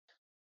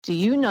Do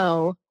you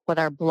know what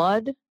our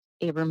blood,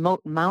 a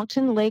remote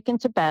mountain lake in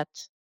Tibet,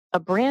 a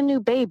brand new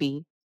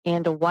baby,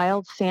 and a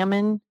wild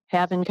salmon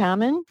have in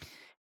common?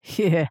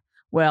 Yeah,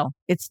 well,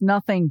 it's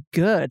nothing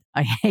good.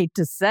 I hate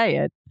to say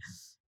it.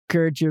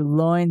 Gird your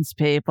loins,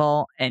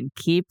 people, and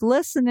keep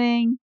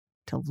listening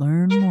to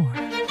learn more.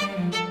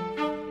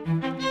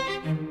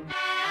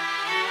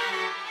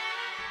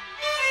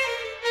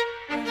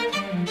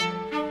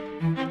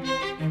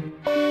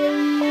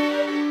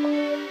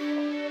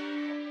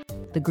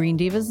 The Green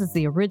Divas is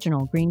the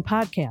original green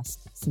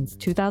podcast since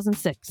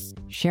 2006.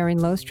 Sharing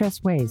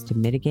low-stress ways to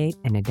mitigate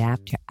and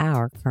adapt to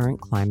our current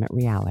climate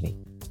reality.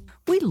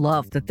 We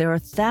love that there are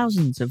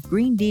thousands of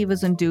green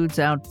divas and dudes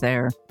out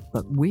there,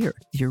 but we're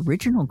the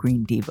original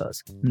green divas.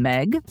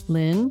 Meg,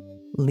 Lynn,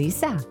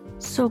 Lisa.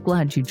 So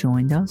glad you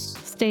joined us.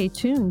 Stay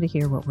tuned to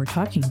hear what we're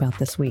talking about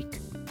this week.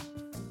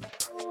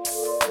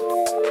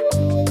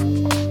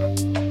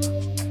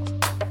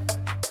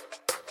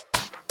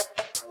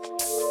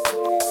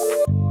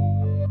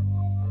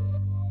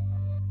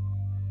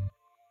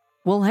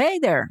 Well, hey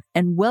there,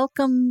 and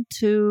welcome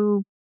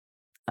to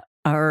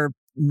our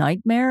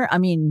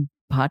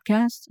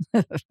podcast.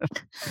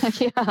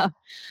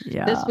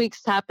 Yeah. This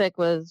week's topic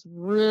was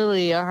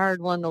really a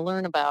hard one to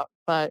learn about,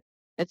 but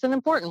it's an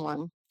important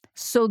one.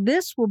 So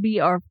this will be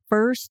our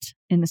first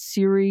in a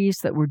series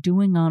that we're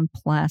doing on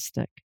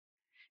plastic.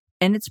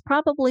 And it's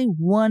probably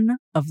one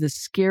of the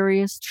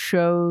scariest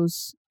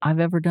shows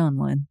I've ever done,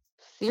 Lynn.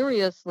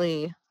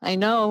 Seriously, I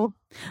know.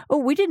 Oh,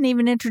 we didn't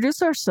even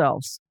introduce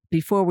ourselves.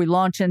 Before we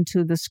launch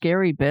into the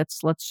scary bits,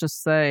 let's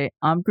just say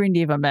I'm Green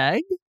Diva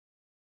Meg.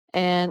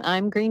 And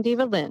I'm Green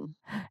Diva Lynn.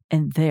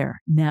 And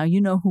there, now you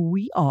know who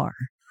we are.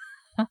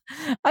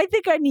 I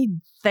think I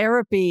need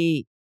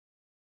therapy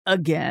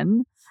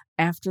again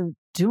after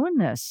doing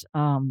this.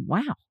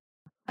 Wow.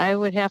 I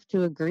would have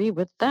to agree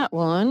with that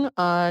one.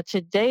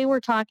 Today we're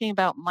talking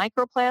about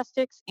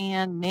microplastics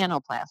and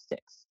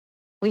nanoplastics.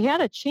 We had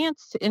a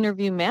chance to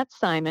interview Matt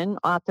Simon,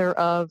 author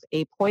of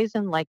A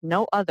Poison Like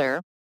No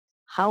Other,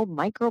 How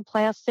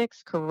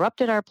Microplastics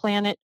Corrupted Our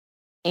Planet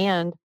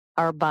and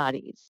Our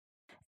Bodies.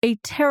 A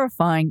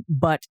terrifying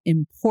but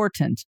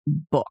important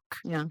book.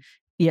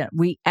 Yeah,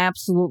 we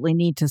absolutely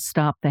need to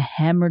stop the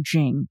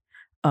hemorrhaging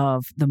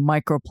of the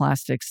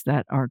microplastics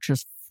that are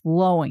just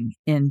flowing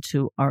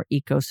into our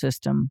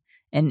ecosystem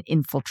and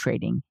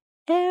infiltrating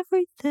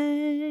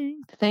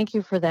everything. Thank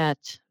you for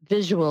that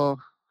visual.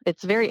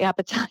 It's very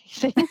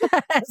appetizing.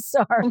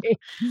 Sorry.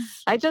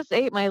 I just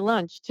ate my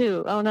lunch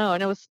too. Oh no,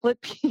 and it was split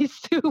pea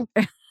soup.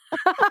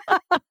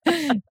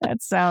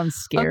 That sounds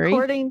scary.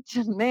 According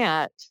to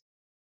Matt,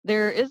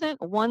 there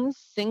isn't one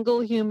single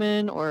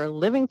human or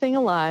living thing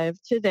alive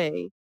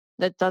today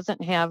that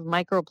doesn't have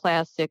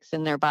microplastics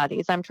in their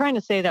bodies. I'm trying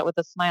to say that with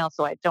a smile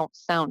so I don't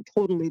sound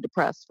totally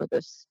depressed for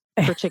this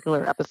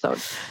particular episode.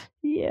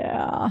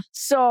 Yeah.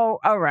 So,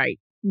 all right.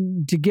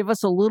 To give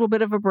us a little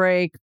bit of a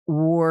break,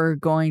 we're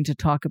going to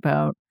talk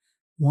about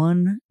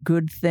one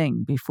good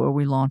thing before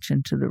we launch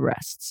into the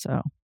rest.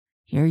 So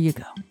here you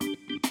go.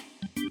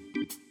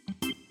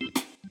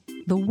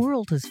 The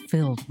world is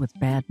filled with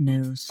bad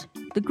news.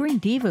 The Green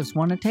Divas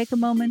want to take a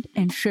moment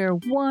and share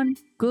one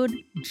good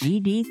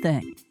GD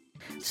thing.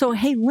 So,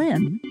 hey,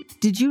 Lynn,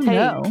 did you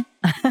know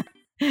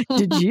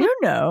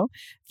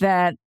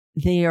that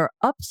they are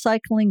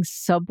upcycling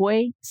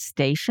subway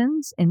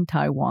stations in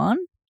Taiwan?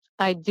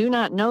 I do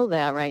not know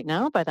that right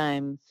now, but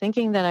I'm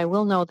thinking that I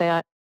will know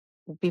that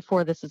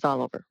before this is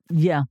all over.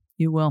 Yeah,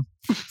 you will.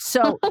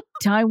 So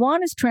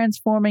Taiwan is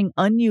transforming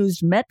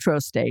unused metro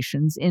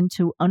stations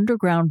into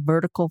underground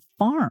vertical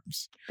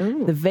farms.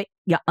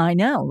 Yeah, I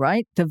know,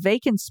 right? The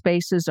vacant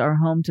spaces are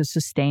home to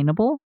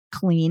sustainable,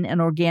 clean, and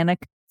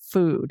organic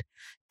food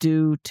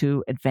due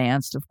to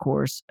advanced, of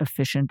course,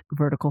 efficient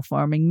vertical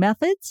farming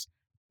methods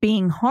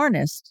being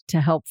harnessed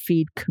to help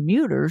feed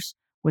commuters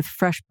with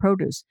fresh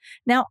produce.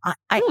 Now,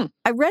 I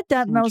read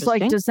that and I was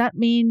like, does that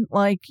mean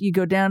like you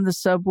go down the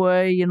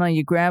subway,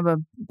 you grab a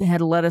head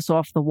of lettuce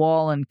off the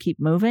wall and keep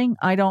moving?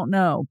 I don't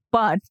know.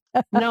 But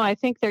no, I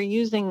think they're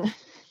using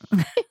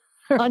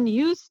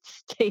unused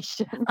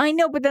stations. I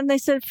know, but then they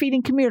said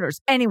feeding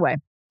commuters. Anyway.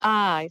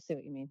 I see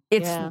what you mean.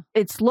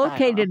 It's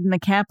located in the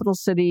capital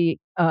city,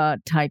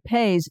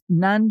 Taipei's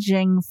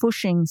Nanjing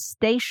Fuxing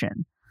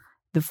Station.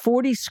 The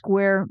 40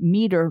 square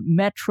meter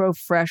Metro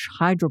Fresh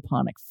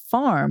hydroponic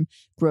farm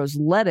grows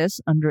lettuce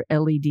under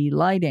LED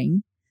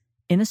lighting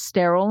in a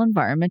sterile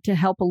environment to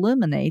help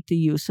eliminate the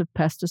use of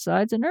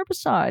pesticides and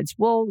herbicides.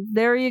 Well,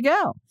 there you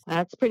go.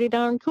 That's pretty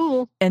darn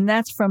cool. And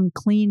that's from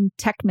Clean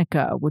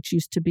Technica, which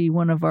used to be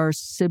one of our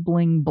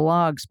sibling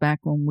blogs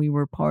back when we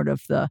were part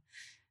of the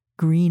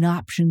Green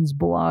Options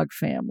blog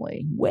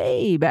family,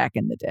 way back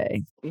in the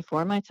day.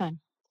 Before my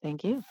time.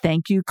 Thank you.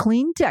 Thank you,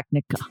 Clean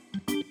Technica.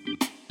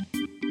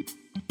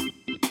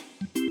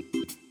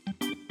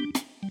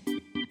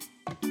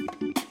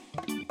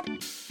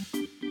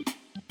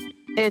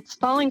 It's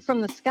falling from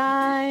the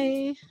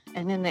sky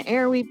and in the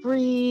air we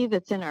breathe.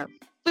 It's in our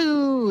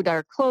food,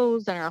 our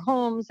clothes, and our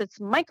homes. It's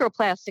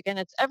microplastic and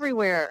it's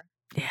everywhere.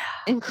 Yeah.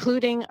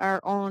 Including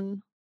our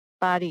own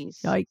bodies.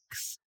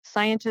 Yikes.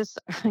 Scientists,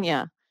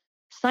 yeah,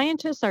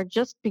 scientists are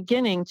just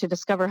beginning to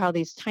discover how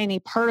these tiny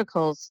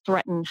particles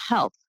threaten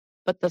health,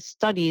 but the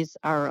studies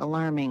are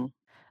alarming.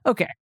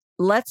 Okay,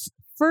 let's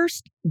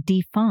first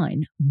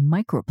define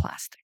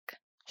microplastic.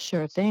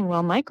 Sure thing.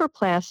 Well,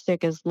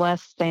 microplastic is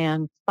less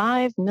than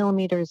 5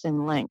 millimeters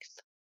in length,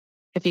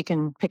 if you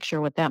can picture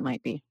what that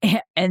might be.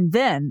 And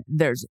then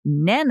there's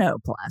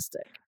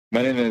nanoplastic.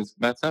 My name is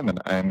Matt Simon.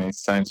 I'm a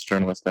science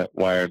journalist at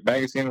Wired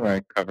Magazine, where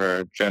I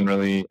cover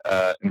generally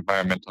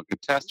environmental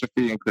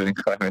catastrophe, including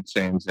climate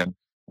change and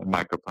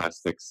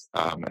microplastics.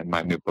 And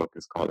my new book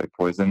is called A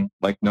Poison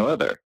Like No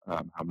Other,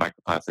 How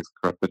Microplastics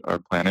Corrupted Our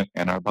Planet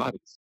and Our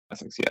Bodies.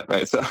 Yeah,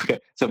 right. So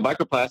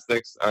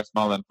microplastics are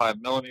smaller than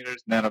 5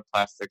 millimeters.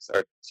 Nanoplastics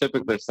are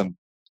typically, there's some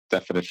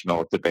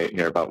definitional debate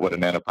here about what a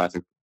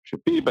nanoplastic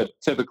should be, but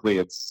typically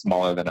it's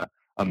smaller than a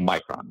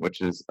micron,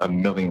 which is a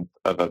millionth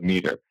of a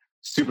meter.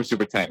 Super,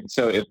 super tiny.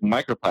 So if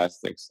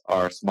microplastics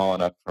are small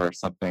enough for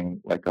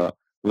something like a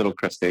little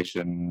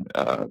crustacean,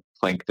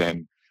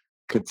 plankton,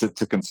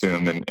 to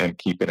consume and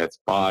keep in its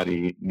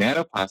body,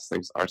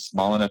 nanoplastics are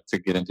small enough to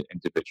get into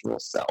individual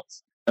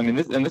cells. I mean,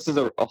 this is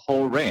a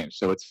whole range.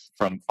 So it's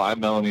from 5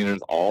 millimeters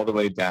all the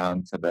way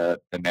down to the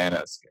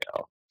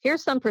nanoscale.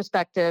 Here's some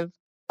perspective.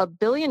 1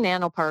 billion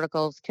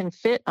nanoparticles can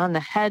fit on the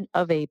head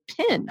of a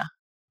pin.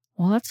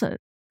 Well, that's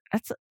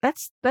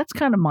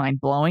kind of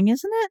mind-blowing,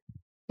 isn't it?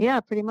 Yeah,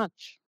 pretty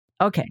much.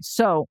 Okay,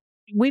 so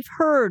we've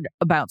heard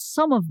about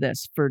some of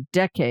this for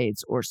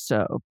decades or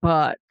so,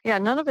 but... Yeah,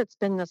 none of it's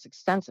been this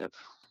extensive.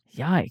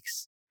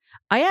 Yikes.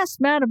 I asked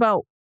Matt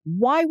about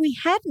why we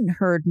hadn't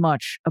heard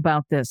much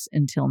about this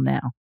until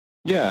now.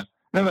 Yeah,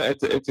 no,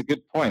 it's a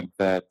good point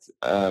that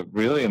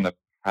really in the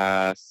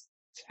past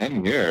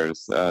 10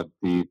 years,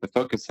 the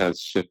focus has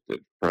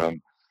shifted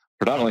from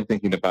predominantly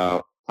thinking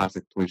about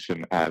plastic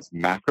pollution as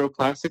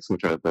macroplastics,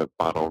 which are the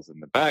bottles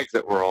and the bags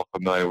that we're all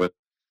familiar with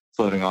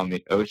floating on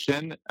the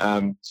ocean,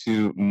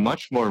 to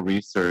much more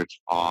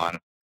research on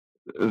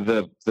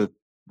the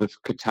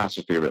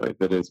catastrophe really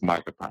that is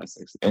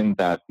microplastics, in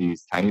that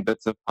these tiny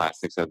bits of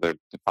plastics, are they're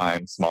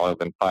defined smaller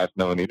than 5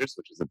 millimeters,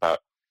 which is about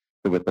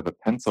the width of a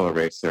pencil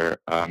eraser.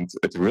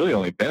 It's really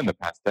only been in the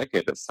past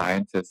decade that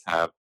scientists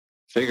have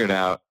figured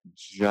out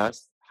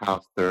just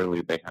how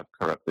thoroughly they have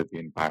corrupted the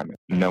environment.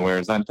 Nowhere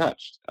is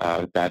untouched.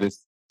 That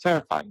is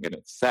terrifying, and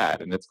it's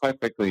sad, and it's quite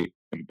frankly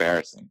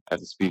embarrassing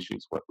as a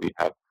species what we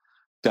have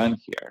done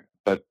here.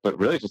 But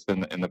really just in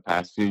the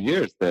past few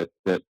years that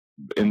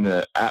in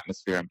the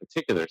atmosphere in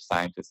particular,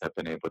 scientists have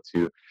been able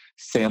to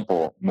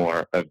sample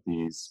more of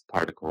these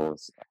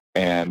particles,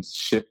 and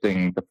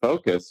shifting the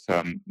focus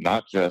from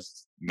not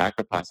just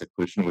macroplastic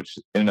pollution, which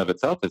in and of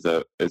itself is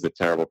a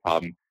terrible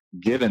problem,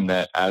 given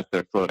that as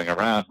they're floating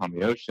around on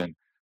the ocean,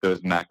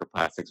 those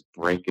macroplastics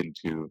break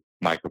into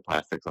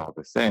microplastics all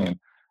the same.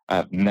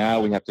 Now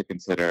we have to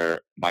consider,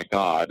 my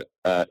God,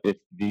 if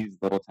these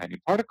little tiny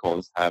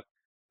particles have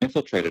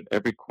infiltrated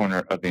every corner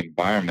of the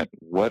environment,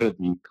 what are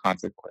the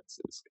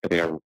consequences? They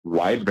are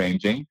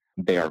wide-ranging,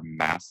 they are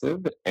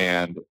massive,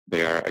 and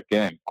they are,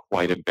 again,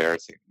 quite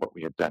embarrassing what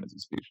we have done as a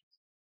species.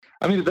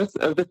 I mean, that's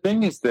the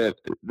thing is that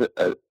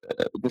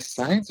the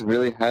science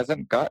really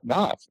hasn't gotten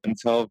off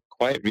until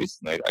quite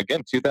recently.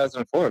 Again,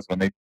 2004 is when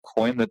they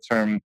coined the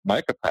term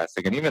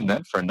microplastic, and even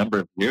then, for a number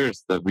of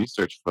years, the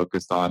research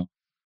focused on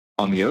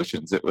the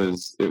oceans. It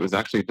was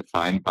actually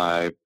defined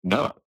by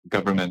NOAA,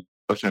 Government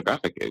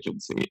Oceanographic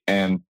Agency,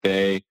 and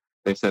they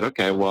said,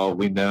 okay, well,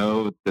 we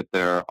know that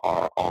there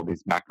are all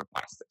these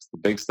macroplastics, the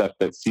big stuff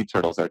that sea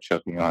turtles are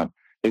choking on.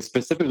 They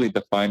specifically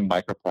define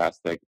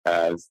microplastic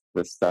as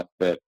the stuff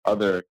that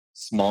other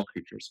small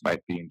creatures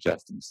might be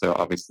ingesting. So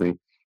obviously,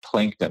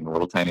 plankton,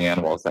 little tiny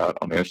animals out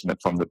on the ocean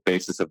that form the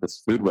basis of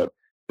this food web,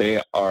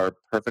 they are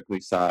perfectly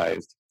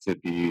sized to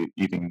be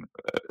eating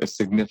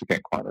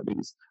significant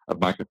quantities of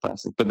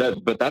microplastic.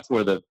 But that's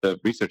where the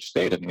research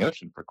stayed in the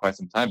ocean for quite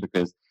some time,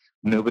 because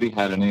nobody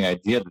had any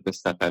idea that this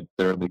stuff had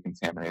thoroughly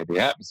contaminated the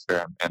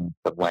atmosphere and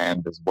the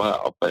land as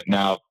well. But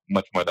now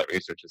much more of that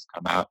research has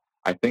come out.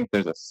 I think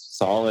there's a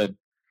solid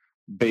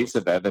base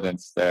of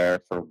evidence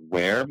there for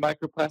where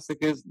microplastic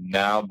is.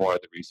 Now more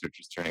of the research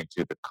is turning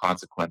to the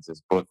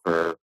consequences, both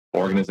for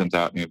organisms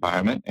out in the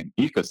environment and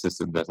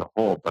ecosystems as a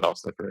whole, but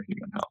also for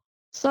human health.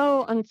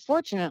 So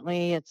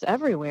unfortunately, it's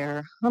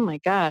everywhere. Oh my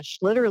gosh,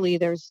 literally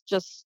there's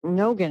just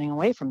no getting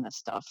away from this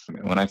stuff. I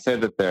mean, when I say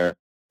that they're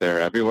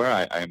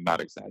everywhere, I am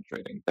not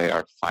exaggerating. They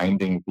are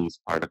finding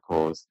these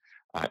particles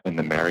in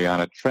the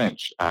Mariana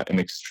Trench in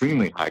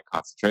extremely high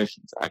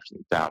concentrations,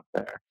 actually down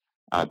there.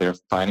 They're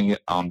finding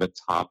it on the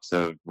tops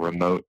of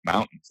remote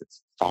mountains.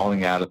 It's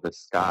falling out of the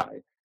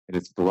sky. It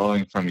is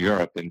blowing from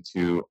Europe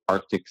into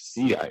Arctic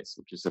sea ice,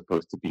 which is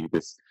supposed to be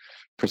this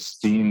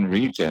pristine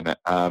region.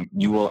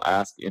 You will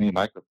ask any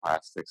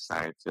microplastic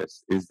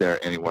scientist, is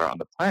there anywhere on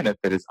the planet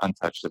that is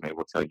untouched? And they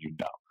will tell you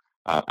no.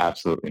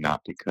 Absolutely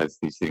not, because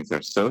these things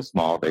are so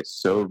small, they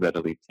so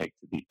readily take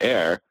to the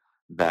air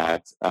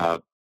that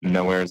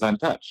nowhere is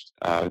untouched.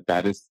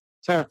 That is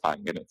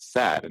terrifying, and it's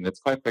sad, and it's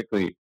quite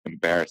frankly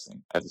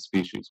embarrassing as a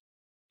species.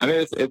 I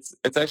mean, it's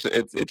actually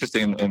it's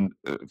interesting. And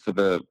for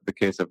the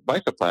case of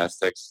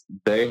microplastics,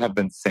 they have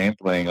been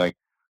sampling like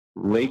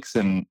lakes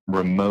in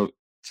remote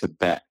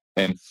Tibet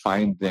and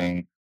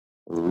finding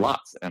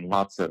lots and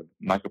lots of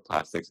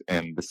microplastics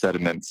in the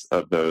sediments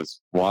of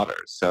those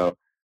waters. So,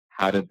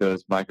 how did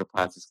those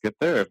microplastics get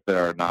there if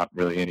there are not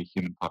really any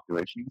human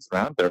populations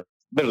around? They're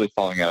literally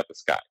falling out of the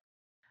sky.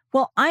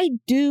 Well, I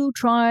do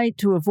try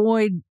to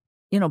avoid,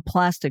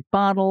 plastic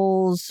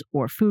bottles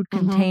or food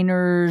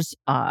containers.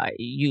 I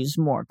use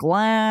more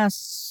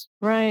glass.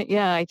 Right.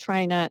 Yeah. I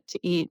try not to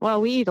eat.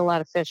 Well, we eat a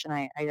lot of fish, and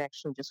I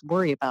actually just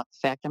worry about the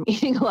fact I'm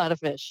eating a lot of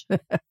fish.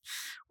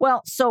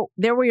 Well, so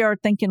there we are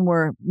thinking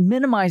we're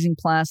minimizing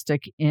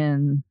plastic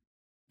in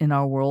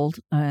our world.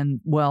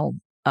 And, well,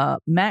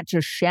 Matt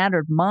just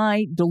shattered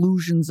my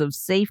delusions of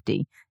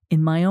safety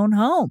in my own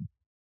home.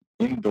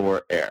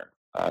 Indoor air.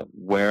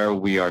 Where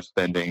we are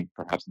spending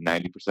perhaps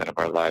 90% of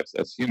our lives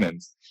as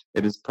humans,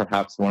 it is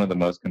perhaps one of the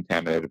most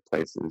contaminated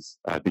places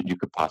that you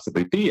could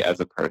possibly be as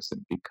a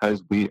person,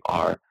 because we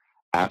are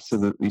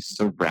absolutely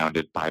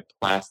surrounded by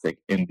plastic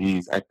in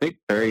these, I think,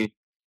 very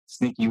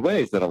sneaky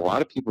ways that a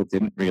lot of people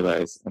didn't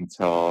realize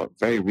until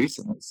very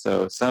recently.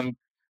 So some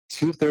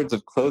 2/3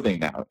 of clothing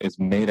now is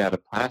made out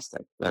of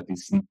plastic.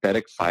 These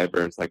synthetic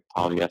fibers like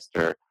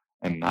polyester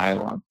and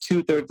nylon.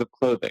 2/3 of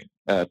clothing.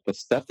 The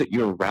stuff that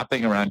you're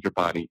wrapping around your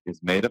body is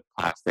made of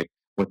plastic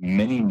with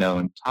many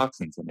known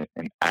toxins in it.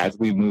 And as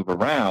we move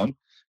around,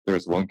 there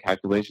was one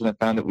calculation that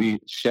found that we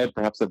shed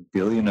perhaps 1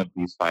 billion of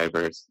these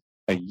fibers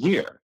a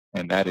year.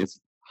 And that is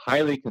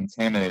highly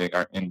contaminating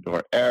our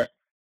indoor air.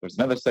 There's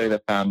another study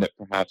that found that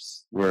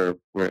perhaps we're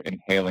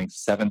inhaling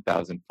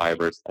 7,000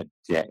 fibers a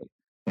day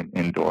in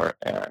indoor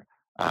air.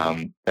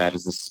 That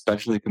is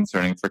especially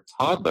concerning for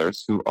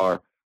toddlers who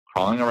are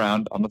crawling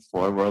around on the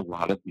floor where a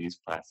lot of these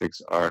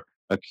plastics are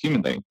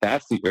accumulating.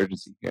 That's the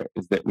urgency here,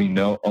 is that we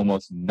know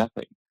almost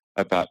nothing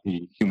about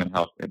the human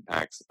health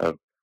impacts of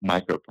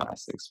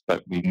microplastics,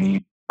 but we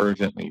need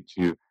urgently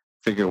to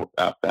figure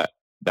out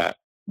that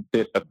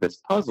bit of this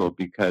puzzle,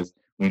 because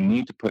we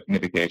need to put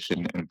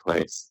mitigation in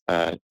place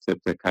to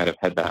kind of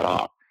head that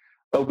off.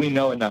 But we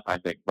know enough, I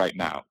think, right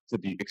now to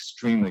be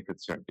extremely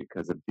concerned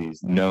because of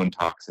these known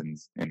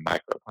toxins in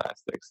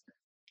microplastics.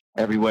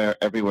 Everywhere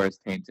is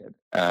tainted.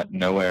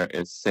 Nowhere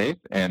is safe,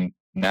 and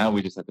now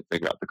we just have to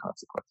figure out the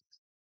consequences.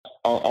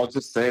 I'll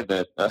just say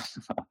that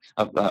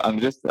I'm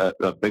just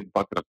a big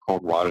bucket of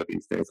cold water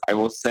these days. I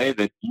will say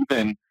that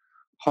even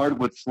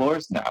hardwood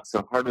floors now,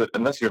 so hardwood,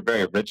 unless you're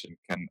very rich and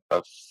can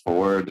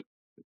afford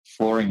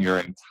flooring your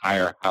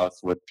entire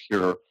house with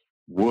pure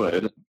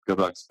wood, good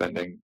luck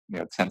spending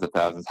tens of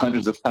thousands,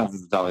 hundreds of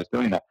thousands of dollars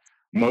doing that.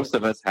 Most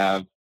of us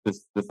have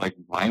this like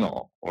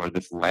vinyl or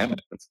this laminate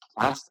that's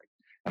plastic.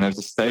 And there's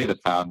a study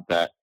that found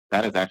that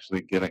is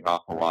actually giving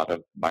off a lot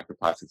of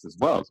microplastics as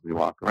well as we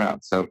walk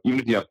around. So even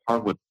if you have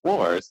hardwood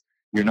floors,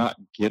 you're not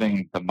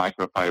getting the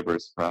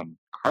microfibers from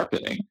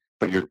carpeting,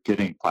 but you're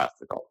getting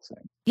plastic all the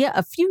same. Yeah,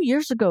 a few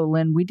years ago,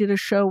 Lynn, we did a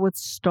show with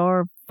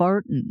Star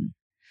Barton.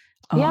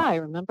 Yeah, I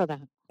remember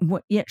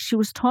that. She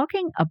was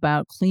talking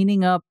about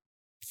cleaning up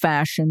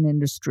fashion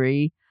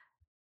industry,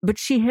 but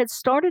she had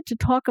started to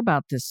talk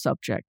about this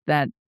subject,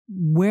 that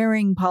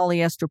wearing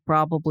polyester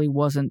probably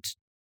wasn't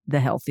the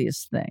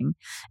healthiest thing.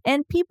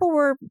 And people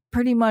were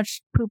pretty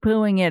much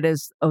poo-pooing it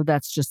as, oh,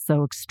 that's just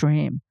so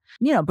extreme.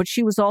 But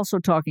she was also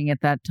talking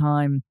at that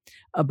time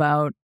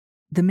about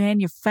the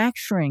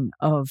manufacturing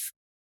of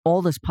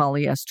all this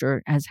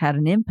polyester has had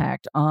an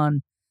impact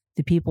on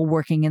the people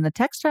working in the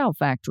textile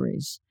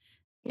factories.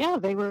 Yeah,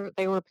 they were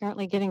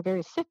apparently getting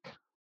very sick.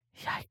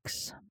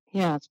 Yikes.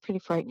 Yeah, it's pretty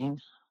frightening.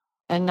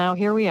 And now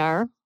here we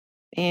are.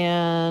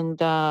 And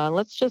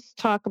let's just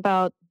talk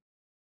about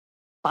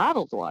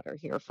bottled water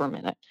here for a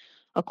minute.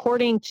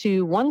 According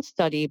to one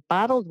study,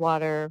 bottled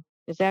water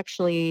is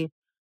actually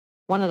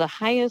one of the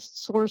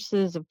highest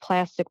sources of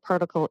plastic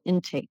particle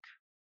intake.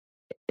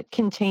 It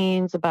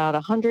contains about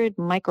 100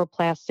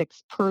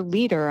 microplastics per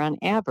liter on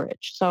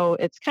average. So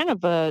it's kind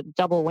of a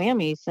double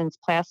whammy, since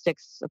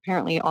plastic's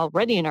apparently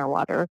already in our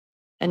water.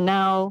 And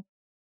now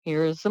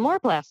here's some more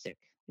plastic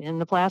in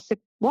the plastic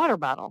water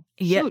bottle.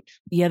 Yet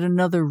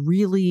another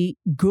really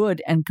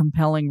good and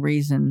compelling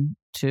reason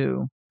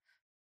to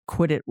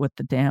quit it with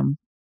the damn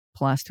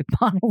plastic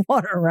bottled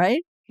water,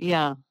 right?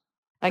 Yeah.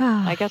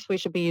 I guess we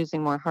should be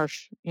using more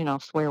harsh,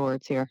 swear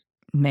words here.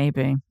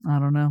 Maybe. I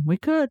don't know. We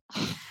could.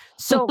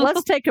 So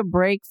let's take a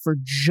break for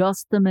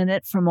just a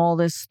minute from all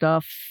this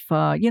stuff. We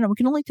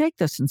can only take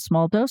this in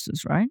small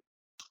doses, right?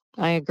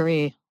 I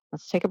agree.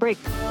 Let's take a break.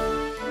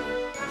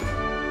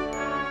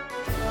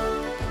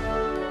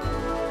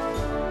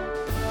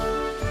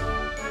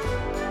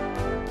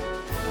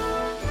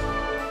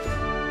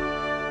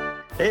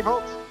 Hey,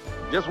 folks,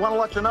 just want to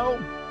let you know,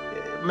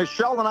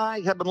 Michelle and I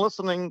have been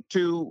listening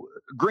to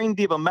Green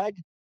Diva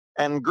Meg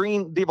and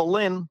Green Diva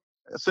Lynn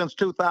since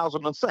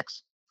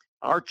 2006.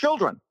 Our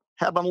children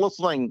have been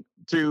listening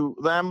to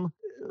them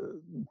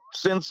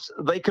since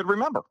they could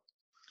remember.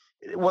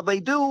 What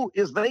they do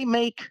is they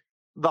make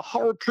the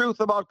hard truth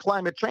about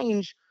climate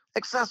change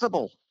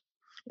accessible.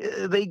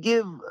 They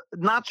give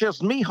not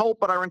just me hope,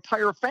 but our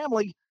entire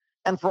family,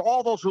 and for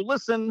all those who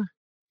listen,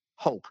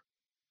 hope.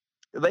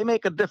 They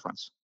make a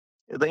difference.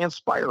 They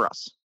inspire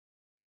us.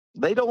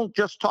 They don't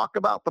just talk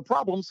about the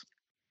problems,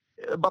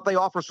 but they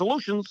offer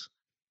solutions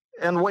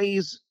and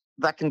ways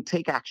that can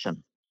take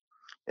action.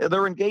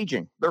 They're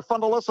engaging. They're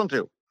fun to listen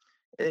to.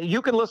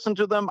 You can listen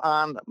to them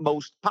on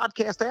most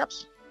podcast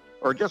apps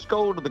or just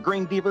go to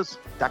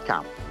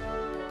thegreendivas.com.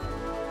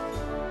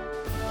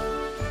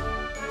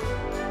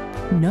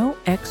 No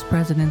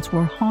ex-presidents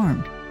were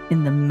harmed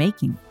in the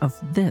making of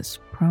this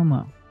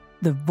promo.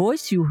 The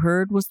voice you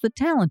heard was the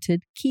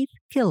talented Keith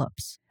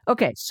Killips.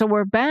 Okay, so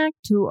we're back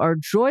to our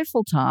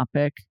joyful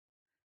topic.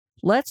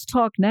 Let's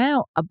talk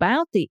now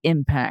about the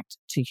impact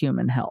to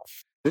human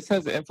health. This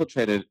has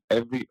infiltrated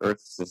every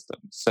Earth system.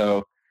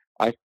 So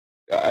I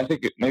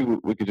think maybe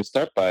we could just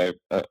start by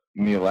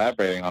me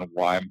elaborating on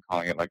why I'm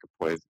calling it like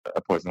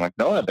a poison like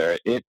no other.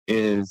 It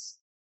is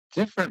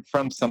different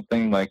from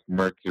something like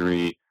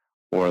mercury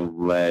or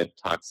lead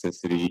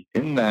toxicity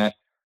in that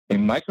a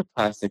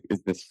microplastic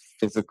is this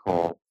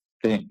physical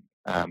thing.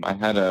 I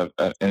had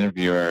an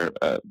interviewer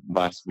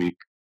last week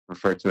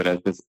refer to it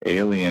as this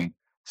alien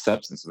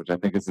substance, which I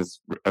think is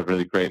a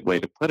really great way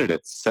to put it.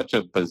 It's such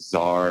a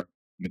bizarre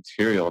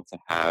material to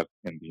have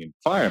in the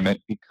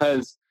environment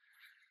because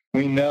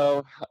we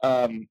know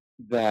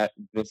that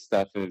this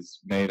stuff is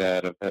made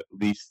out of at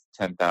least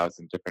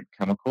 10,000 different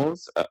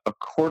chemicals, a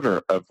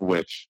quarter of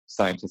which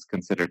scientists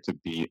consider to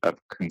be of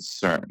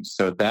concern.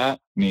 So that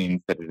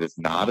means that it is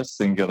not a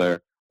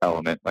singular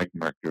element like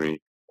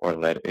mercury or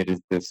lead. It is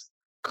this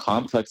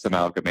complex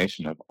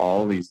amalgamation of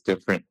all these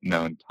different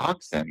known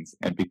toxins.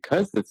 And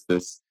because it's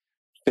this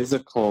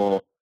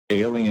physical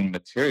alien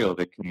material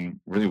that can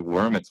really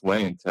worm its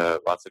way into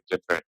lots of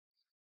different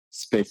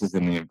spaces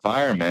in the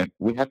environment,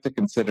 we have to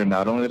consider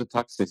not only the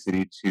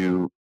toxicity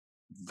to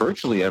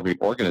virtually every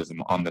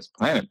organism on this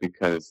planet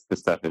because this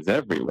stuff is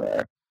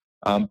everywhere,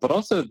 but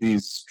also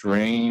these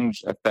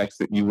strange effects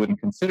that you wouldn't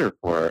consider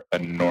for a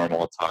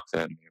normal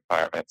toxin in the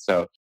environment.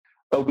 So,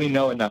 but we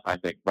know enough, I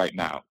think, right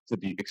now to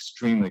be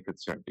extremely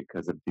concerned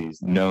because of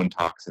these known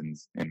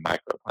toxins in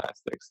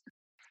microplastics.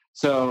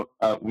 So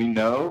we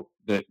know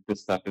that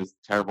this stuff is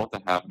terrible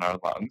to have in our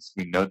lungs.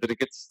 We know that it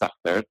gets stuck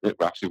there. It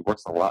actually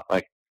works a lot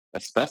like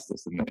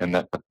asbestos and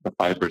that the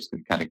fibers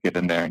can kind of get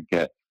in there and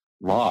get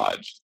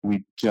lodged.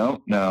 We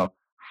don't know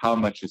how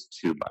much is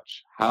too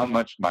much. How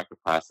much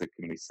microplastic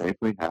can we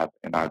safely have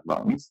in our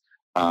lungs?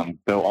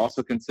 Though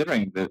also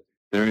considering that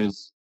there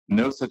is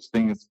no such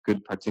thing as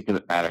good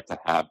particulate matter to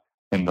have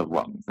in the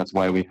lungs. That's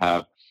why we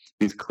have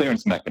these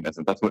clearance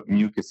mechanisms. That's what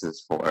mucus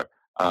is for.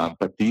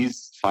 But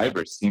these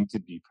fibers seem to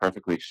be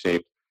perfectly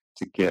shaped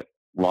to get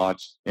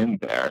lodged in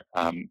there.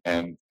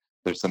 And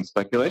there's some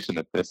speculation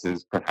that this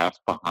is perhaps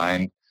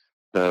behind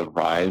the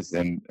rise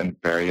in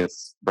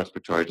various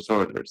respiratory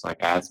disorders like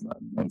asthma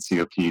and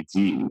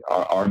COPD.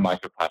 Are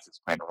microplastics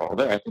playing a role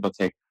there? I think it'll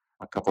take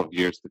a couple of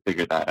years to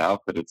figure that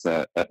out, but it's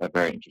a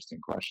very interesting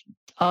question.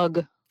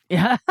 Ugh.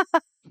 Yeah.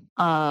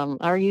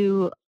 Are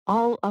you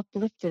all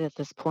uplifted at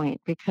this point?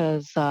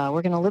 Because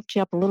we're going to lift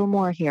you up a little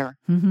more here.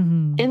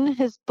 In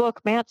his book,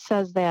 Matt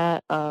says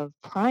that of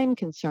prime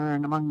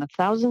concern among the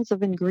thousands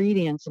of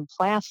ingredients in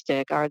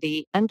plastic are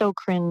the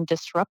endocrine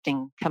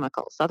disrupting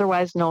chemicals,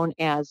 otherwise known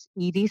as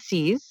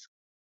EDCs.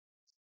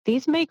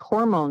 These make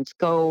hormones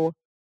go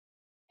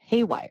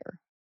haywire,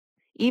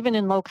 even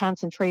in low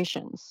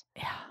concentrations.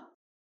 Yeah.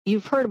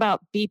 You've heard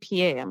about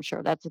BPA, I'm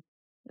sure.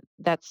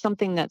 That's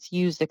something that's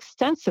used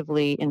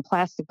extensively in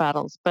plastic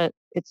bottles, but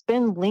it's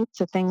been linked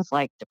to things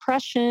like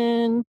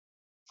depression,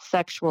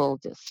 sexual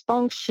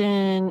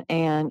dysfunction,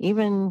 and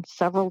even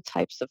several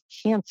types of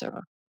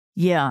cancer.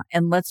 Yeah,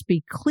 and let's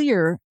be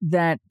clear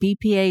that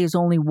BPA is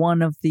only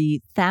one of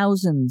the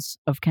thousands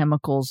of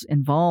chemicals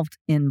involved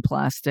in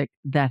plastic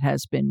that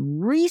has been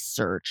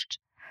researched.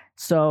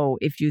 So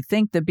if you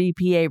think the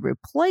BPA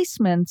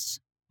replacements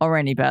are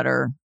any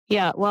better.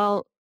 Yeah,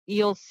 well,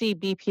 you'll see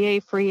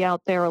BPA free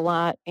out there a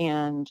lot,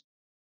 and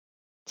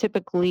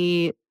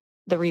typically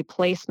the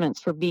replacements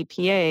for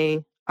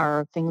BPA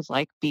are things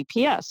like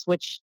BPS,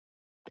 which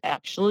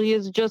actually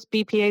is just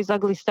BPA's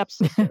ugly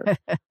stepsister.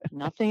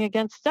 Nothing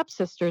against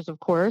stepsisters, of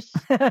course,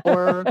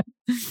 or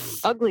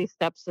ugly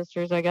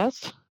stepsisters, I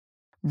guess.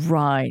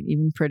 Right,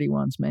 even pretty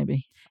ones,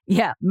 maybe.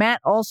 Yeah, Matt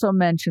also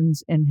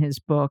mentions in his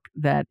book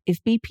that if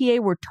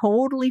BPA were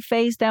totally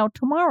phased out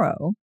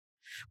tomorrow,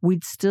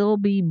 we'd still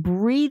be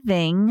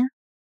breathing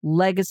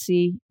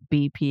legacy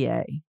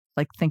BPA.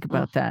 Like, think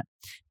about that.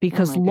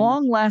 Because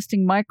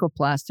long-lasting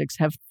microplastics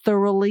have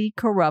thoroughly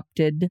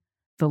corrupted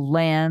the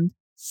land,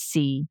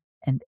 sea,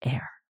 and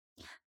air.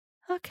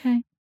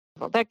 Okay.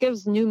 Well, that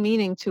gives new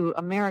meaning to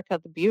America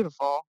the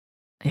Beautiful.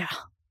 Yeah.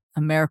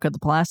 America the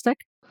Plastic?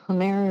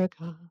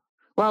 America.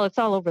 Well, it's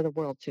all over the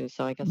world, too,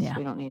 so I guess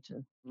we don't need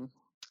to.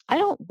 I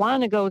don't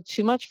want to go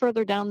too much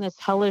further down this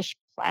hellish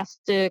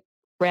plastic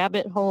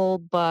rabbit hole,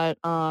 but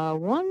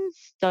one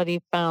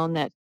study found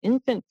that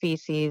infant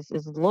feces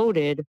is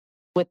loaded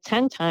with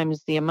 10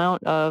 times the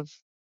amount of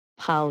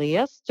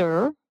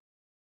polyester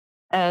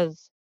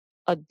as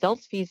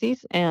adult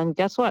feces. And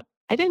guess what?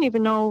 I didn't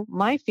even know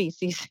my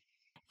feces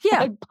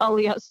had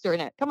polyester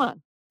in it. Come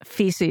on.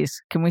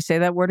 Feces. Can we say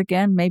that word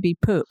again? Maybe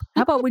poop.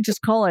 How about we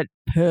just call it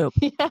poop?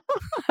 Yeah.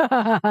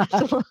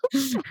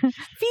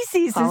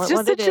 Feces is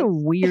just such a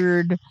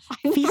weird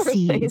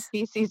feces.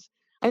 Feces.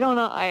 I don't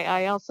know.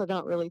 I also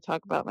don't really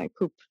talk about my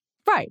poop.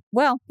 Right.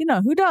 Well,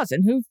 who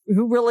doesn't? Who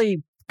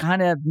really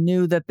kind of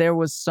knew that there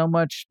was so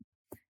much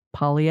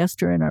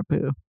polyester in our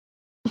poo?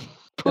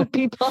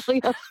 Poopy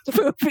polyester.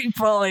 Poopy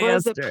polyester. Or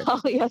is it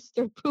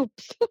polyester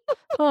poops?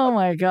 Oh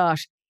my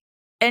gosh.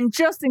 And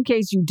just in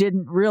case you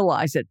didn't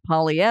realize it,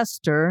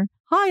 polyester,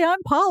 hi, I'm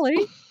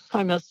Polly.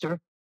 Hi, mister.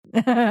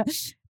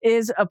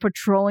 Is a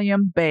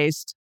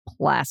petroleum-based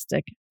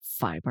plastic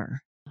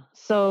fiber.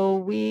 So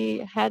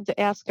we had to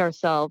ask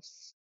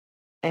ourselves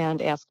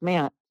and ask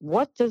Matt,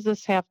 what does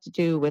this have to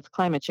do with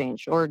climate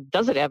change? Or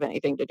does it have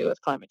anything to do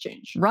with climate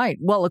change? Right.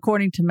 Well,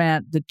 according to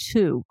Matt, the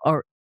two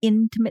are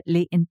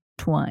intimately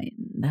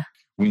entwined.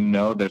 We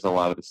know there's a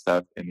lot of the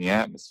stuff in the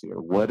atmosphere.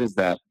 What does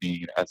that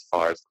mean as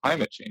far as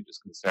climate change is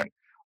concerned?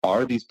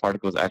 Are these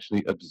particles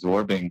actually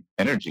absorbing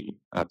energy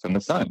from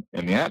the sun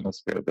in the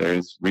atmosphere?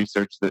 There's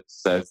research that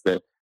says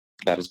that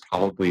that is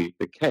probably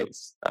the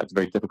case. It's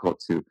very difficult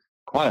to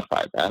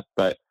quantify that,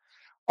 but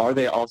are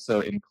they also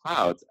in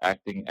clouds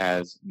acting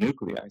as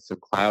nuclei? So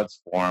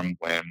clouds form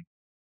when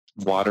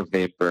water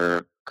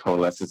vapor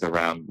coalesces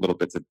around little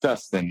bits of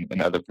dust and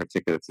other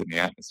particulates in the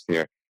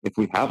atmosphere. If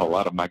we have a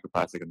lot of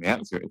microplastic in the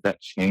atmosphere, is that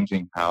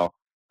changing how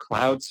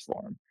clouds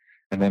form?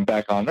 And then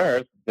back on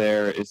Earth,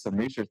 there is some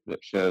research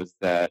that shows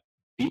that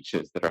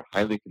beaches that are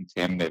highly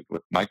contaminated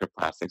with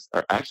microplastics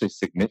are actually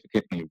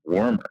significantly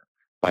warmer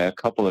by a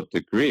couple of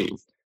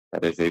degrees.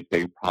 That is a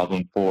big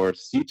problem for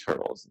sea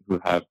turtles who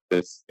have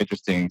this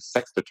interesting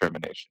sex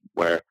determination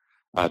where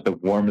the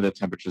warmer the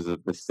temperatures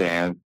of the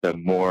sand, the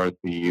more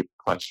the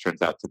clutch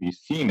turns out to be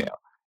female.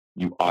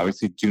 You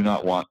obviously do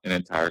not want an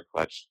entire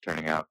clutch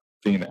turning out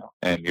female.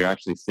 And you're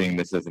actually seeing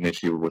this as an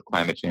issue with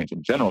climate change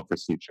in general for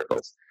sea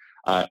turtles.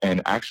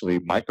 And actually,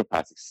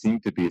 microplastics seem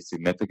to be a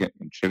significant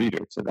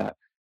contributor to that.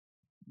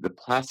 The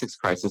plastics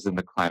crisis and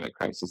the climate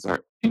crisis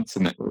are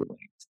intimately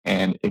linked.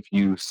 And if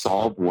you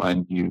solve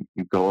one, you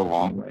go a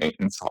long way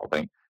in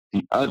solving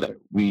the other.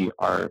 We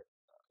are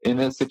in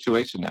a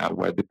situation now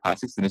where the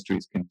plastics industry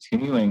is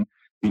continuing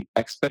the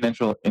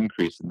exponential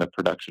increase in the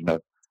production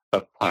of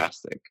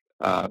plastic.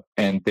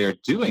 And they're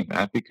doing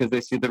that because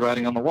they see the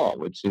writing on the wall,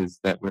 which is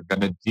that we're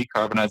going to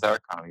decarbonize our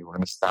economy. We're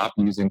going to stop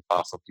using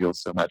fossil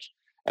fuels so much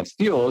as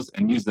fuels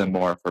and use them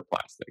more for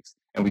plastics.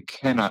 And we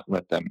cannot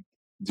let them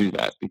do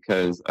that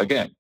because,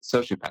 again,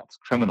 sociopaths,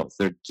 criminals,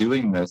 they're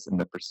doing this in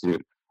the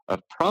pursuit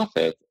of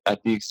profit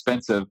at the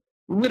expense of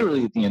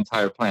literally the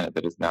entire planet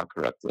that is now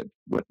corrupted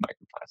with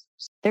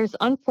microplastics. There's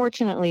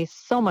unfortunately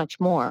so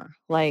much more.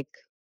 Like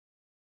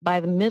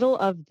by the middle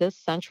of this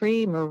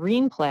century,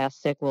 marine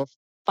plastic will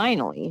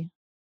finally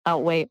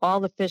outweigh all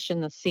the fish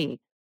in the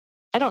sea.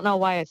 I don't know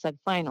why I said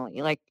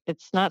finally. Like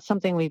it's not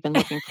something we've been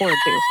looking forward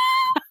to.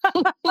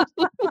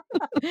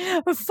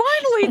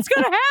 Finally, it's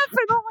going to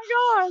happen. Oh my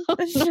God.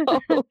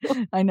 No.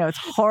 I know. It's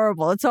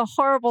horrible. It's a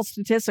horrible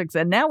statistics.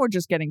 And now we're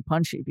just getting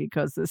punchy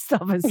because this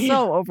stuff is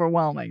so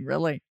overwhelming,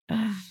 really.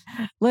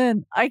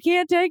 Lynn, I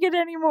can't take it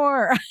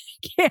anymore.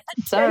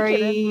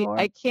 Sorry,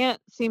 I can't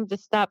seem to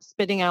stop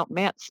spitting out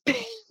Matt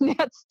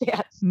stats.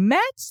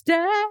 Matt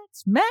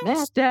stats.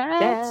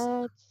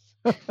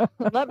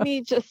 Let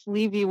me just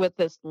leave you with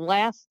this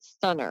last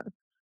stunner.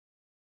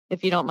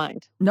 If you don't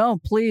mind.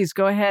 No, please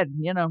go ahead.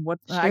 You know what?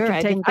 Sure,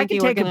 I can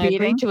take a beating.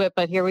 Agree to it,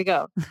 but here we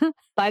go.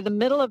 By the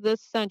middle of this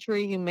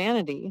century,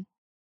 humanity,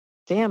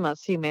 damn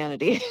us,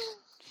 humanity.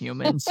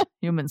 Humans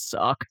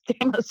suck.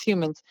 Damn us,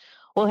 humans.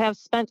 Will have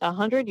spent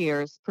 100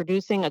 years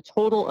producing a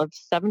total of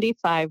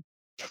 75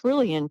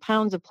 trillion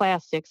pounds of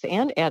plastics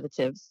and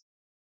additives.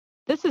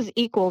 This is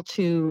equal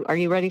to, are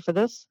you ready for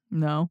this?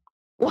 No.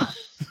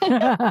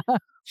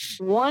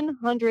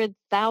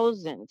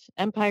 100,000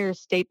 Empire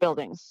State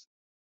Buildings.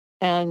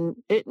 And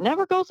it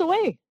never goes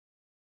away.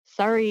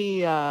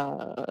 Sorry,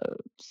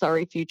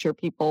 future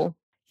people.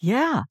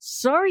 Yeah,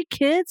 sorry,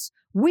 kids.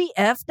 We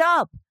effed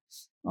up.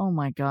 Oh,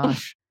 my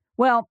gosh.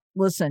 Well,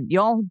 listen,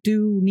 y'all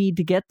do need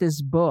to get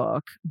this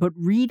book, but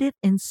read it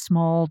in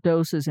small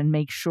doses and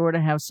make sure to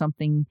have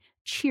something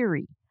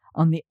cheery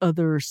on the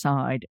other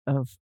side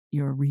of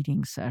your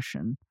reading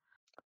session.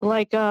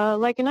 Like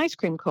an ice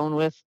cream cone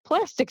with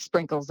plastic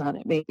sprinkles on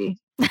it, maybe.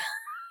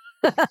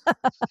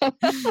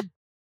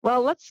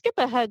 Well, let's skip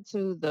ahead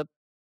to the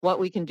what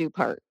we can do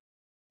part.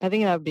 I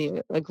think that would be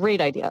a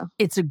great idea.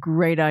 It's a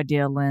great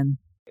idea, Lynn.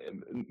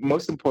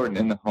 Most important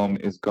in the home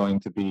is going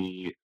to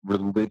be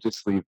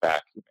religiously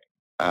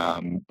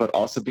vacuuming, but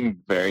also being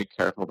very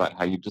careful about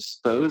how you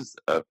dispose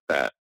of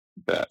that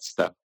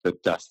stuff, the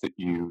dust that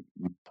you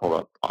pull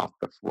up off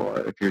the floor.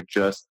 If you're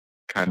just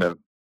kind of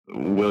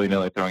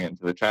willy-nilly throwing it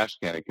into the trash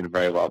can, it could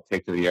very well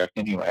take to the air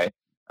anyway.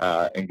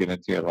 And get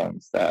into your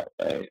lungs that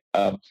way.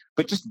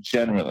 But just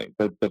generally,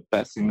 the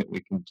best thing that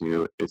we can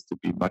do is to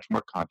be much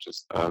more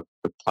conscious of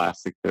the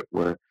plastic that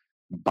we're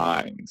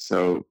buying.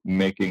 So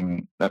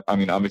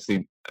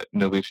obviously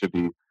nobody should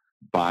be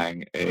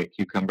buying a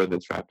cucumber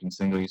that's wrapped in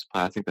single-use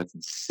plastic. That's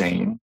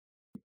insane.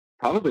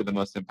 Probably the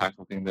most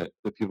impactful thing that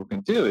people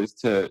can do is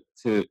to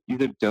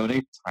either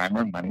donate time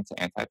or money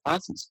to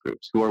anti-plastics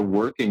groups who are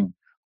working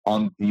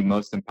on the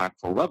most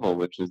impactful level,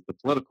 which is the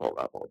political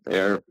level. They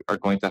are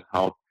going to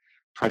help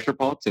pressure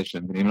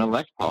politicians and even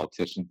elect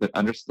politicians that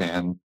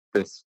understand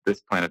this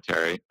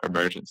planetary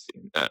emergency,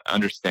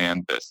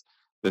 understand this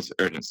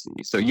urgency.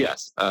 So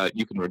yes,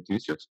 you can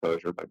reduce your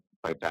exposure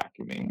by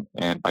vacuuming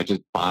and by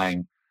just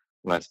buying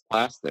less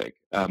plastic,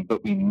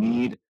 but we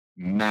need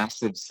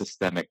massive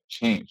systemic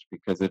change,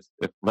 because if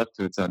left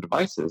to its own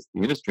devices,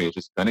 the industry is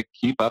just going to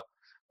keep up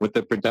with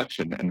the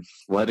production and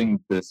flooding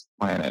this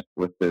planet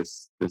with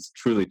this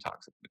truly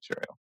toxic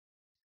material.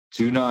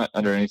 Do not,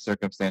 under any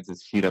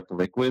circumstances, heat up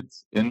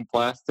liquids in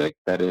plastic.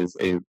 That is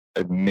a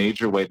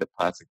major way that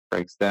plastic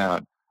breaks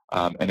down,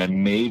 and a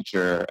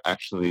major,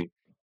 actually,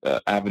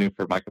 avenue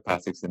for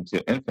microplastics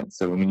into infants.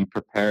 So when you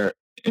prepare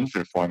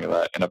infant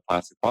formula in a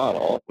plastic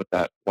bottle with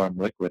that warm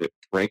liquid, it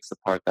breaks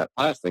apart that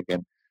plastic.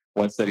 And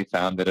one study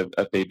found that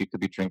a baby could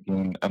be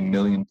drinking 1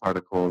 million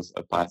particles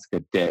of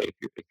plastic a day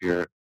if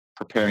you're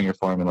preparing your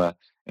formula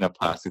in a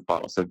plastic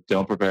bottle. So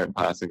don't prepare it in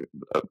plastic.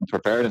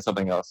 Prepare it in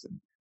something else, in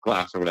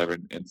glass or whatever,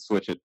 and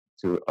switch it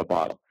to a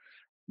bottle.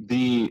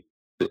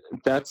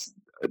 That's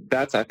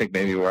I think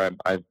maybe where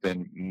I've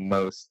been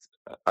most.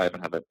 I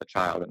haven't had a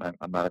child, and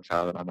I'm not a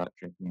child, and I'm not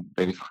drinking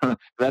baby formula.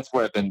 That's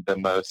where I've been the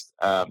most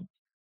on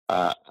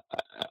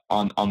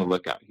the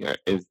lookout here,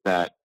 is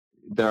that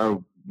there are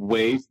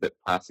ways that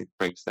plastic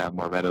breaks down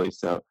more readily.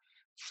 So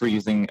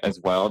freezing as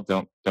well.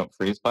 Don't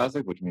freeze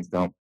plastic, which means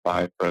don't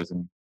buy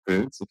frozen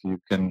foods if you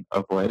can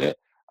avoid it.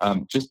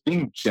 Just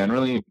being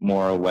generally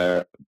more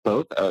aware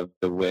both of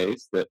the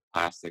ways that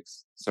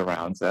plastics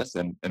surrounds us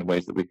and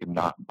ways that we can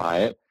not buy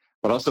it,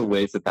 but also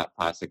ways that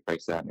plastic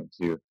breaks down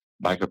into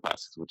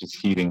microplastics, which is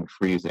heating,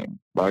 freezing,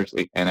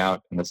 largely, and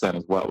out in the sun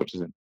as well, which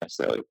isn't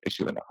necessarily an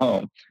issue in the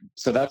home.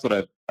 So that's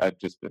what I've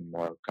just been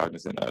more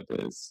cognizant of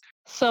is.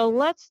 So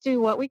let's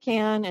do what we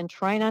can and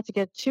try not to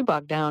get too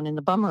bogged down in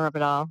the bummer of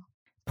it all.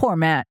 Poor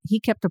Matt. He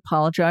kept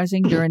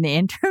apologizing during the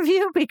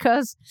interview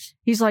because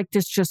he's like,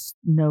 there's just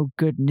no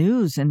good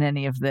news in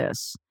any of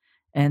this.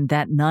 And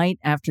that night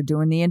after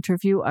doing the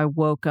interview, I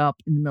woke up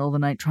in the middle of the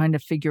night trying to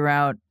figure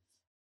out,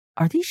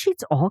 are these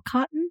sheets all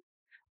cotton?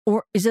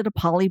 Or is it a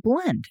poly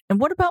blend? And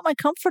what about my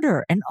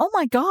comforter? And oh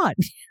my God,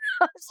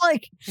 I was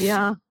like,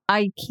 yeah,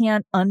 I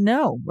can't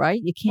unknow,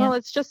 right? You can't. Well,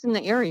 it's just in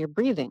the air you're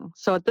breathing.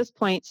 So at this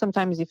point,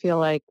 sometimes you feel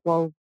like,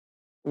 well,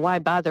 why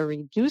bother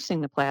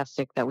reducing the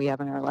plastic that we have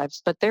in our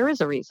lives? But there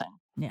is a reason.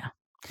 Yeah.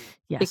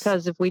 Yes.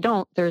 Because if we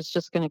don't, there's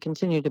just going to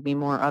continue to be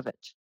more of it.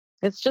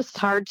 It's just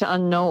hard to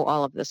unknow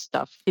all of this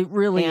stuff. It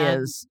really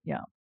is.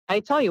 Yeah. I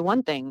tell you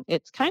one thing,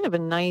 it's kind of a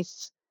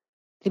nice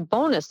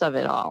bonus of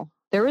it all.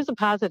 There is a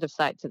positive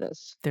side to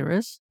this. There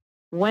is?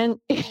 When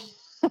I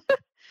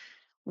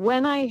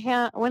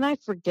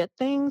forget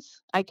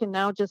things, I can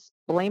now just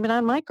blame it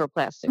on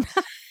microplastics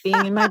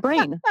being in my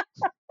brain.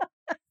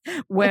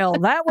 Well,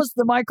 that was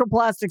the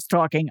microplastics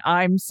talking.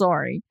 I'm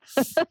sorry.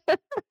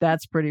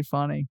 That's pretty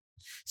funny.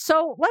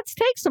 So let's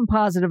take some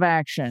positive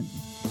action.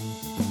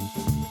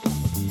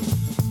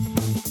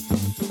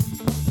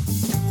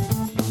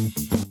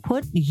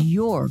 Put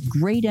your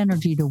great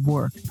energy to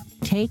work.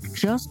 Take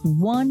just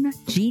one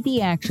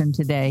GD action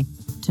today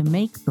to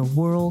make the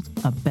world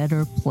a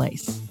better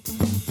place.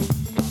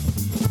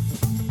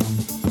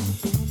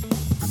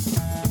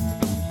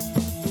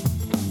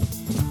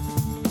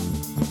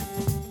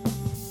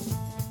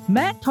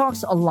 Matt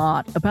talks a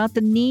lot about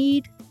the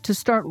need to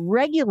start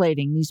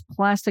regulating these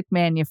plastic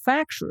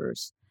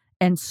manufacturers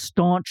and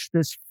staunch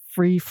this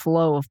free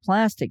flow of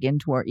plastic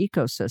into our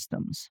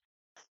ecosystems.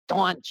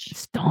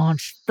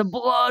 Staunch the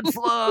blood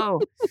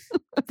flow.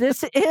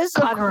 This is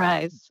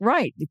cauterize.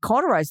 Right.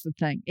 Cauterize the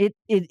thing. It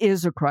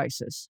is a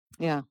crisis.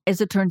 Yeah.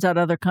 As it turns out,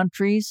 other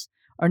countries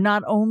are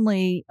not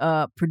only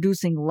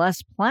producing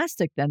less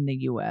plastic than the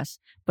U.S.,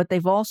 but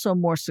they've also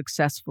more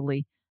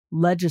successfully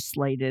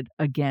legislated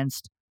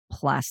against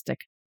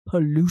plastic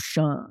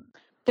pollution.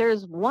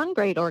 There's one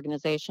great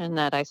organization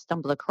that I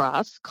stumbled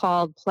across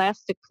called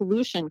Plastic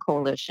Pollution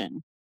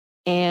Coalition.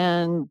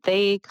 And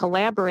they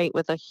collaborate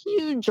with a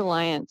huge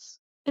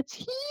alliance.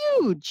 It's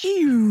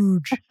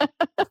huge.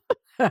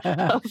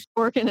 Of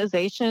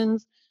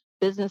organizations,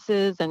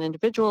 businesses, and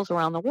individuals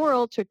around the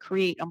world to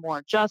create a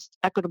more just,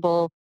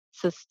 equitable,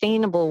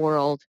 sustainable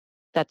world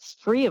that's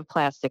free of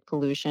plastic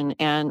pollution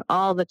and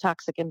all the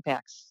toxic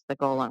impacts that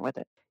go along with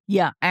it.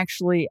 Yeah,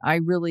 actually, I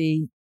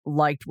really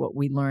liked what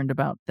we learned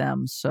about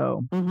them.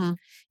 So,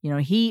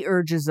 he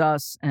urges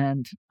us,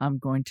 and I'm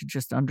going to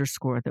just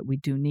underscore that we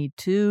do need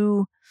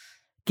to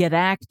get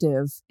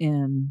active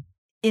in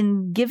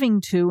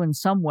giving to, in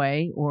some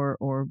way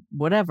or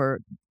whatever,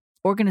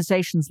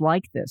 organizations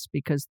like this,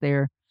 because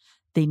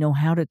they know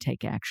how to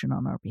take action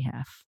on our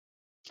behalf.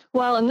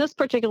 Well, in this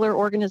particular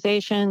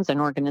organizations and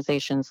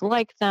organizations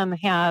like them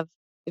have,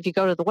 if you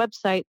go to the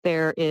website,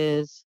 there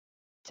is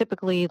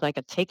typically like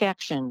a take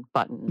action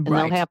button, and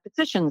Right. they'll have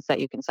petitions that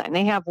you can sign.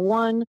 They have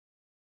one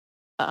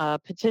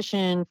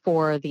petition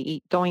for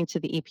going to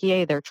the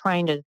EPA. They're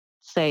trying to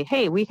say,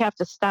 hey, we have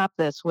to stop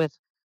this with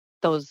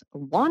those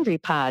laundry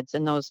pods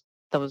and those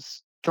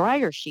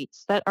dryer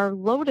sheets that are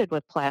loaded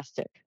with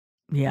plastic.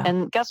 Yeah.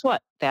 And guess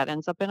what? That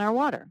ends up in our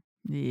water.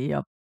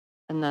 Yep.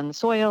 And then the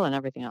soil and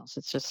everything else.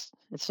 It's just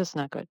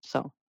not good.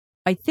 So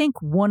I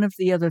think one of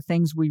the other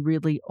things we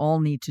really all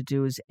need to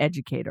do is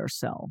educate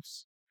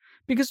ourselves.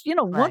 Because,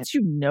 once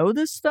you know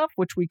this stuff,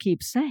 which we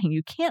keep saying,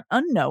 you can't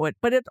unknow it,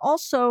 but it's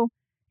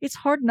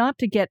hard not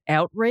to get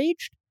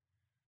outraged.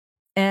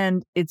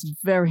 And it's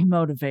very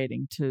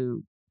motivating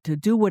to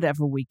do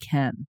whatever we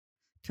can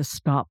to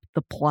stop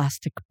the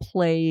plastic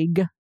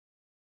plague.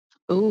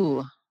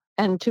 Ooh,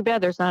 and too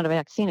bad there's not a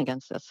vaccine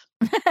against this.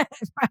 Right.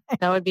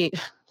 That would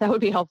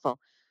be helpful.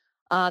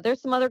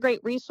 There's some other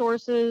great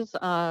resources,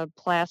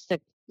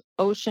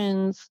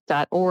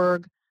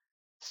 plasticoceans.org,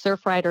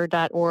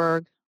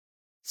 surfrider.org.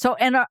 So,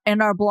 and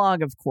our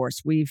blog, of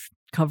course, we've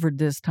covered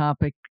this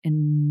topic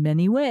in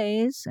many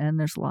ways, and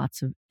there's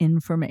lots of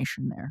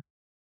information there.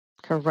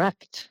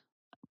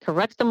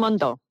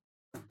 Correctamundo.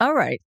 All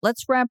right,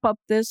 let's wrap up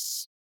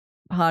this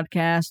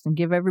podcast and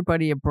give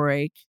everybody a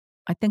break.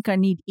 I think I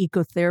need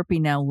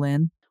ecotherapy now,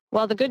 Lynn.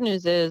 Well, the good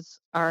news is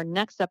our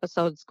next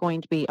episode is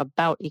going to be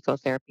about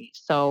ecotherapy.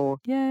 So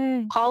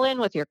Yay. Call in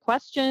with your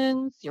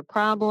questions, your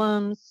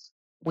problems.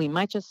 We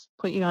might just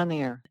put you on the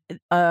air.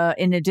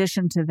 In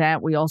addition to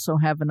that, we also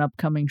have an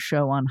upcoming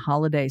show on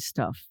holiday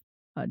stuff,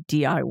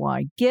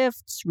 DIY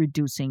gifts,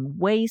 reducing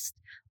waste,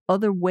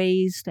 other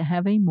ways to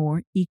have a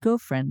more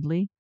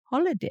eco-friendly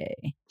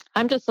holiday.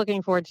 I'm just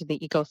looking forward to the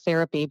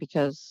ecotherapy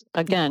because,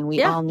 again,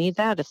 we all need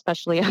that,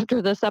 especially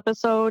after this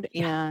episode.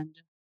 And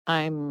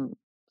I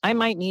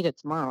might need it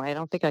tomorrow. I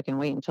don't think I can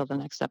wait until the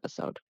next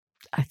episode.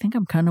 I think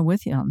I'm kind of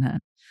with you on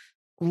that.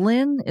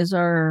 Lynn is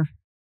our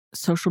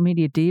social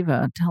media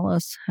diva. Tell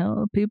us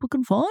how people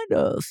can find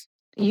us.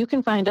 You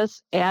can find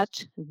us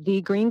at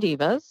The Green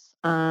Divas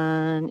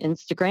on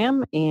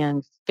Instagram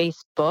and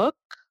Facebook.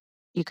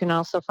 You can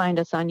also find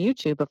us on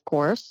YouTube, of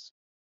course.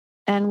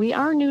 And we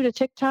are new to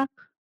TikTok.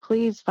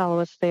 Please follow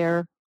us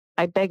there.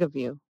 I beg of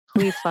you.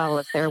 Please follow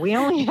us there. We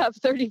only have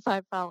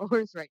 35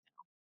 followers right now.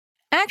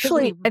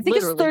 Actually, I think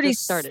it's 30.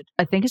 Started.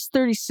 I think it's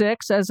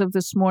 36 as of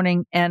this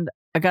morning. And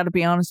I got to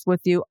be honest with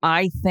you,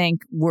 I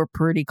think we're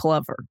pretty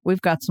clever.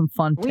 We've got some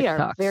fun TikToks. We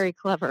are very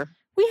clever.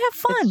 We have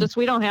fun. It's just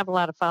we don't have a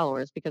lot of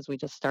followers because we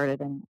just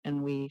started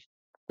and we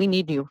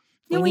need you.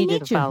 Yeah, we need you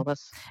to follow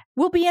us.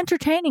 We'll be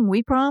entertaining,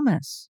 we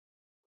promise.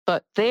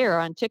 But there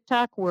on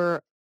TikTok,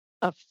 we're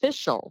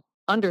official_Green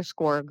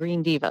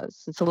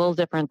Divas. It's a little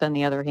different than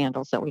the other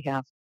handles that we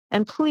have.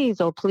 And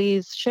please, oh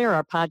please, share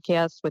our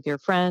podcast with your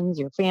friends,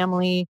 your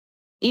family,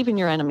 even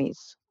your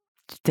enemies.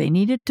 They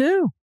need it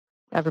too.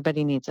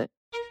 Everybody needs it.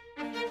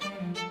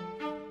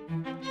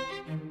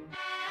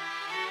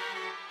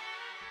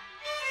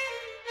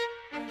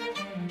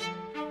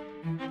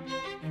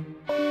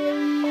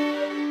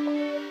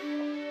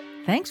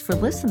 Thanks for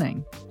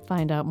listening.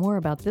 Find out more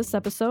about this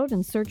episode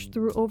and search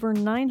through over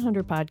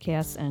 900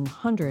 podcasts and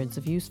hundreds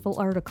of useful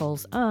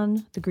articles on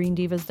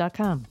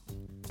thegreendivas.com.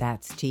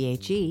 That's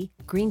THE,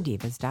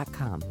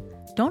 greendivas.com.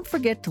 Don't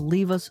forget to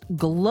leave us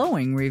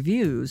glowing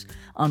reviews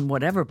on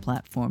whatever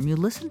platform you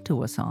listen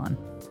to us on.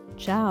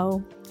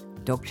 Ciao.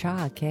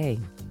 Dokcha ke.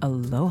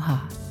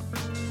 Aloha.